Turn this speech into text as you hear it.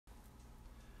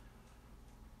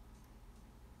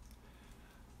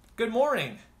Good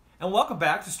morning, and welcome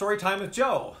back to Storytime with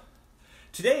Joe.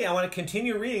 Today I want to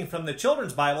continue reading from the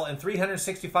Children's Bible in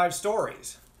 365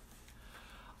 stories.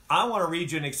 I want to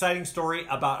read you an exciting story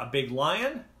about a big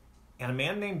lion and a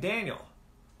man named Daniel.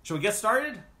 Shall we get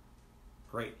started?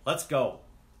 Great, let's go.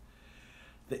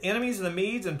 The enemies of the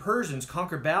Medes and Persians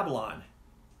conquered Babylon,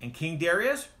 and King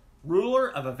Darius,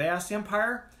 ruler of a vast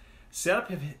empire, set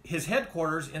up his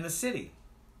headquarters in the city.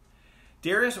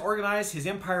 Darius organized his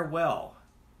empire well.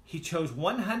 He chose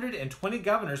 120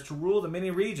 governors to rule the many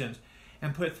regions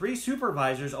and put 3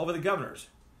 supervisors over the governors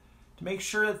to make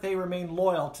sure that they remained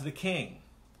loyal to the king.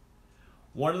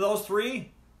 One of those 3,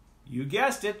 you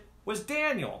guessed it, was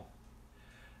Daniel.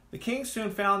 The king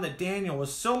soon found that Daniel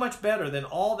was so much better than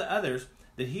all the others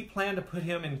that he planned to put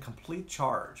him in complete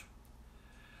charge.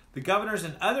 The governors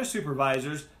and other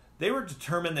supervisors, they were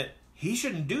determined that he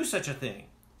shouldn't do such a thing.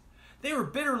 They were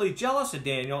bitterly jealous of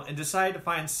Daniel and decided to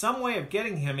find some way of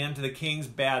getting him into the king's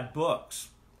bad books.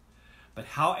 But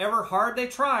however hard they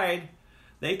tried,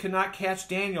 they could not catch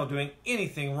Daniel doing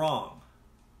anything wrong.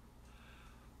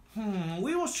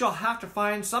 We shall have to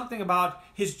find something about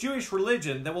his Jewish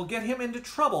religion that will get him into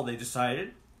trouble, they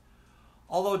decided.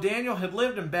 Although Daniel had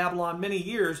lived in Babylon many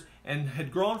years and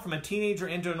had grown from a teenager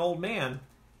into an old man,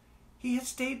 he had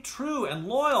stayed true and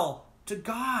loyal to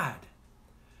God.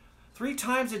 3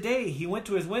 times a day he went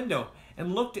to his window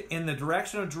and looked in the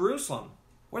direction of Jerusalem,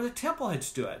 where the temple had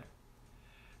stood.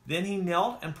 Then he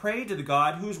knelt and prayed to the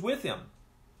God who was with him,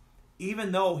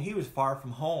 even though he was far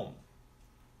from home.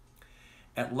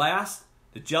 At last,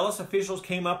 the jealous officials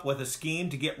came up with a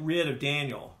scheme to get rid of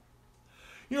Daniel.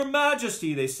 "Your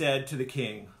Majesty," they said to the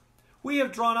king, "we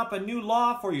have drawn up a new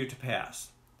law for you to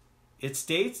pass. It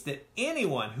states that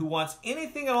anyone who wants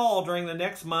anything at all during the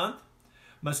next month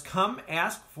must come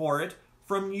ask for it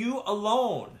from you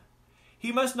alone.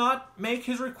 He must not make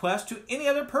his request to any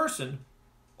other person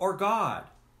or God.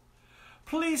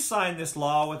 Please sign this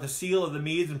law with the seal of the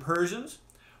Medes and Persians,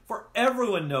 for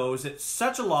everyone knows that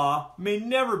such a law may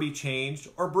never be changed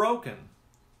or broken.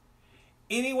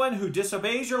 Anyone who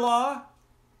disobeys your law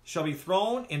shall be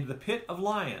thrown into the pit of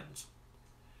lions."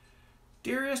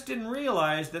 Darius didn't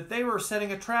realize that they were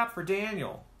setting a trap for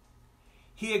Daniel.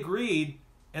 He agreed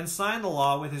and signed the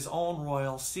law with his own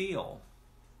royal seal.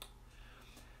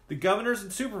 The governors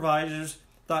and supervisors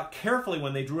thought carefully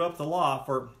when they drew up the law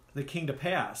for the king to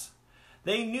pass.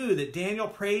 They knew that Daniel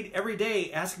prayed every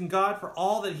day, asking God for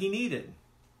all that he needed.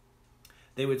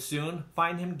 They would soon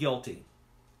find him guilty.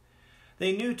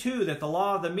 They knew too that the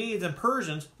law of the Medes and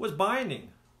Persians was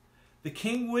binding. The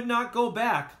king would not go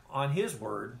back on his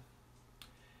word.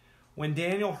 When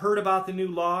Daniel heard about the new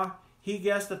law, he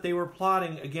guessed that they were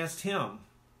plotting against him.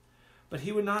 But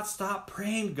he would not stop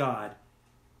praying to God,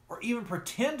 or even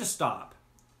pretend to stop.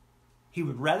 He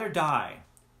would rather die.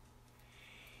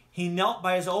 He knelt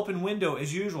by his open window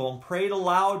as usual and prayed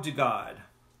aloud to God.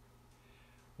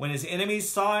 When his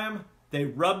enemies saw him, they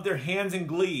rubbed their hands in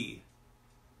glee.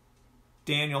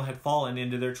 Daniel had fallen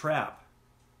into their trap.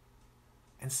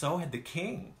 And so had the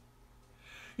king.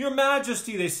 "Your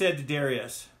Majesty," they said to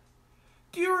Darius,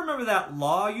 "do you remember that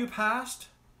law you passed?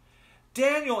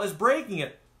 Daniel is breaking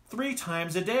it 3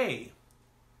 times a day."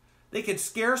 They could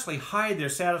scarcely hide their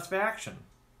satisfaction.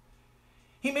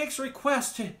 "He makes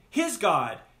requests to his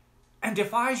God and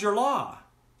defies your law."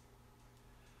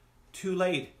 Too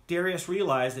late, Darius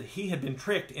realized that he had been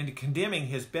tricked into condemning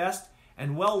his best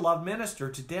and well-loved minister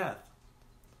to death.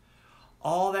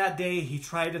 All that day he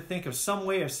tried to think of some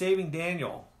way of saving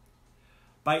Daniel.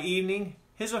 By evening,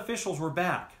 his officials were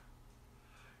back.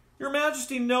 "Your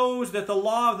Majesty knows that the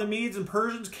law of the Medes and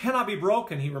Persians cannot be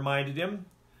broken," he reminded him.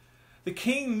 The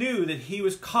king knew that he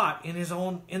was caught in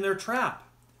their trap.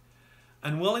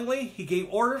 Unwillingly, he gave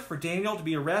orders for Daniel to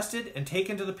be arrested and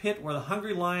taken to the pit where the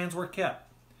hungry lions were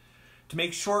kept, to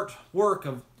make short work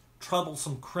of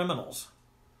troublesome criminals.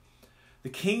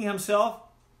 The king himself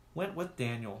went with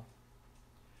Daniel.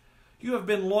 "You have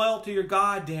been loyal to your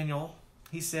God, Daniel,"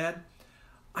 he said.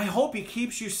 "I hope he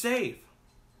keeps you safe."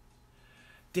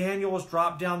 Daniel was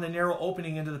dropped down the narrow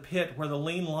opening into the pit where the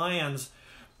lean lions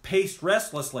paced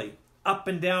restlessly up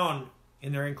and down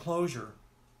in their enclosure.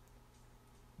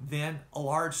 Then a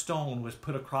large stone was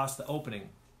put across the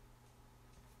opening.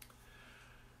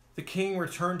 The king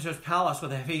returned to his palace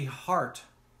with a heavy heart.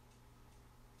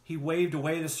 He waved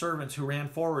away the servants who ran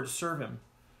forward to serve him.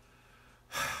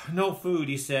 "No food,"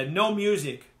 he said, "no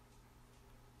music."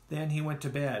 Then he went to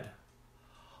bed.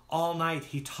 All night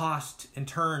he tossed and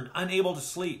turned, unable to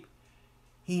sleep.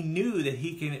 He knew that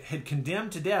he had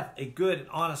condemned to death a good and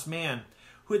honest man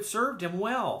who had served him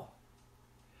well.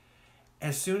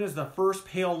 As soon as the first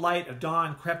pale light of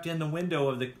dawn crept in the window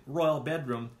of the royal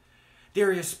bedroom,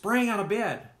 Darius sprang out of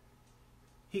bed.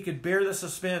 He could bear the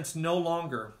suspense no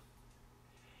longer.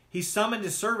 He summoned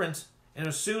his servants and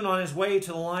was soon on his way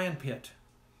to the lion pit.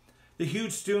 The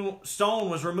huge stone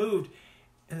was removed,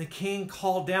 and the king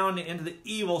called down into the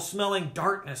evil-smelling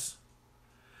darkness,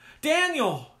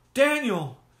 "Daniel,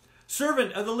 Daniel,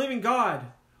 servant of the living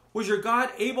God, was your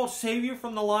God able to save you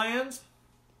from the lions?"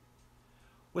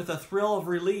 With a thrill of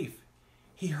relief,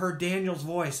 he heard Daniel's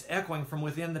voice echoing from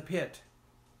within the pit.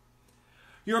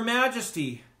 "Your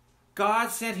Majesty,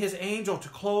 God sent his angel to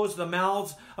close the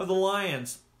mouths of the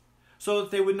lions so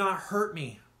that they would not hurt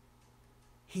me.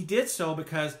 He did so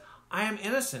because I am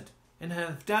innocent and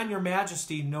have done your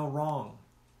Majesty no wrong."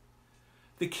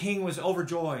 The king was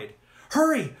overjoyed.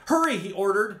 "Hurry, hurry," he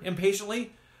ordered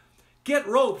impatiently. "Get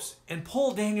ropes and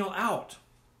pull Daniel out."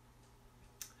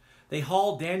 They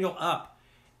hauled Daniel up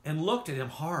and looked at him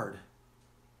hard.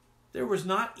 There was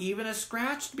not even a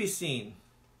scratch to be seen.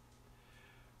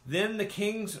 Then the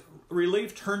king's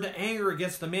relief turned to anger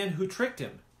against the men who tricked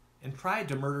him and tried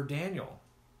to murder Daniel.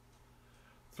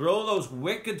 "Throw those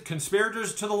wicked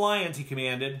conspirators to the lions," he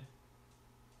commanded,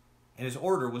 and his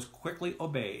order was quickly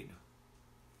obeyed.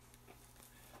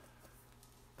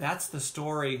 That's the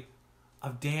story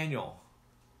of Daniel,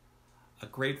 a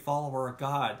great follower of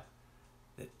God,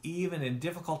 that even in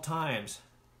difficult times,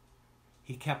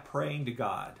 he kept praying to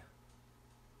God.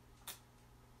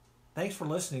 Thanks for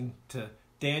listening to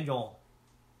Daniel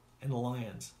and the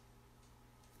Lions.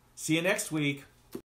 See you next week.